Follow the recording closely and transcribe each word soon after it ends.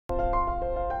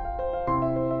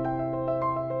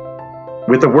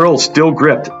With the world still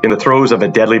gripped in the throes of a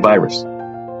deadly virus,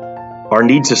 our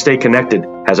need to stay connected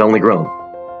has only grown.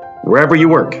 Wherever you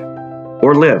work,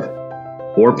 or live,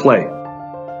 or play,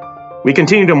 we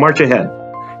continue to march ahead.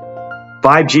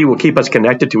 5G will keep us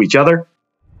connected to each other,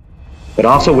 but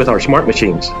also with our smart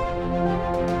machines.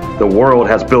 The world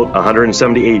has built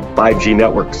 178 5G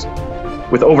networks,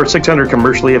 with over 600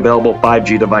 commercially available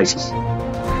 5G devices,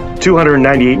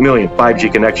 298 million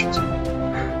 5G connections.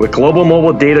 With global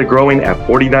mobile data growing at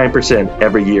 49%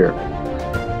 every year,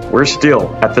 we're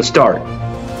still at the start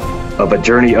of a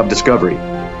journey of discovery.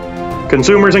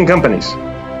 Consumers and companies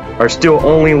are still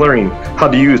only learning how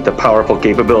to use the powerful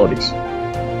capabilities.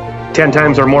 10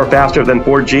 times or more faster than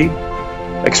 4G,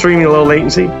 extremely low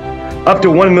latency, up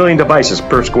to 1 million devices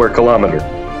per square kilometer,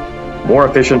 more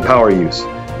efficient power use.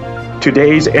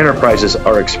 Today's enterprises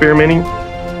are experimenting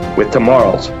with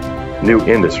tomorrow's new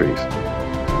industries.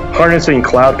 Harnessing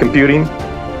cloud computing,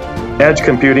 edge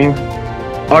computing,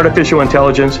 artificial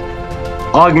intelligence,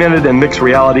 augmented and mixed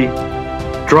reality,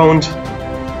 drones,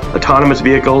 autonomous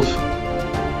vehicles,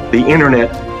 the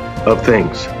Internet of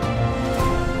Things.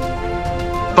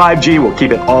 5G will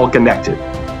keep it all connected.